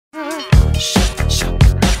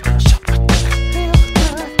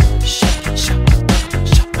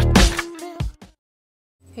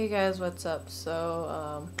Hey guys, what's up?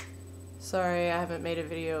 So, sorry I haven't made a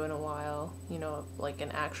video in a while, you know, like an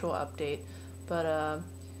actual update, but,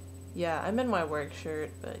 yeah, I'm in my work shirt,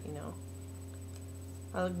 but, you know,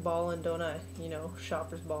 I look ballin', don't I? You know,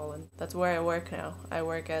 shoppers ballin'. That's where I work now. I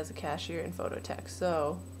work as a cashier in photo tech,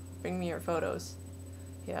 so, bring me your photos.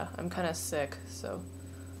 Yeah, I'm kinda sick, so,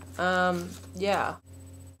 yeah.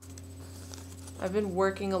 I've been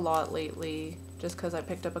working a lot lately, just because I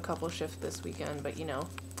picked up a couple shifts this weekend, but you know,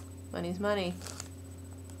 money's money.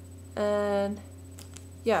 And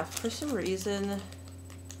yeah, for some reason,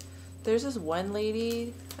 there's this one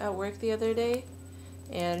lady at work the other day,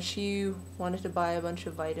 and she wanted to buy a bunch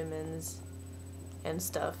of vitamins and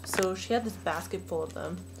stuff. So she had this basket full of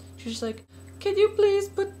them. She was just like, "Can you please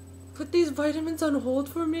put these vitamins on hold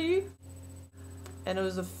for me?" And it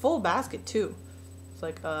was a full basket too. It's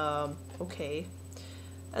like, okay.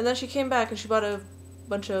 And then she came back and she bought a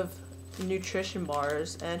bunch of nutrition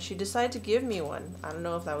bars and she decided to give me one. I don't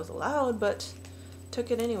know if that was allowed, but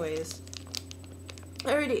took it anyways.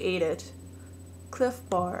 I already ate it. Cliff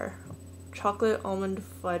Bar. Chocolate almond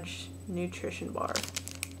fudge nutrition bar.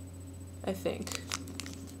 I think.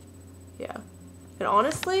 Yeah. It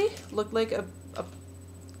honestly looked like a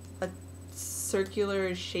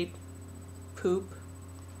circular shaped poop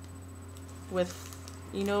with,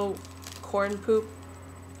 you know, corn poop.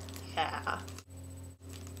 Yeah.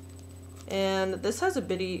 And this has a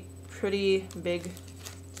pretty big,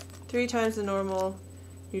 3 times the normal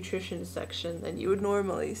nutrition section than you would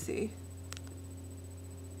normally see.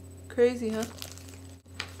 Crazy, huh?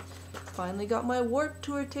 Finally got my Warped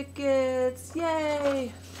Tour tickets!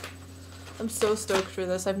 Yay! I'm so stoked for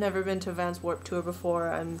this. I've never been to Vans Warped Tour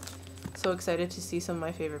before. I'm so excited to see some of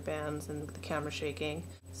my favorite bands and the camera shaking.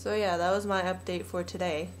 So yeah, that was my update for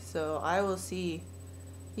today. So I will see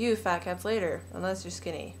you fat cats later, unless you're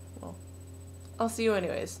skinny. Well, I'll see you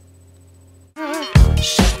anyways.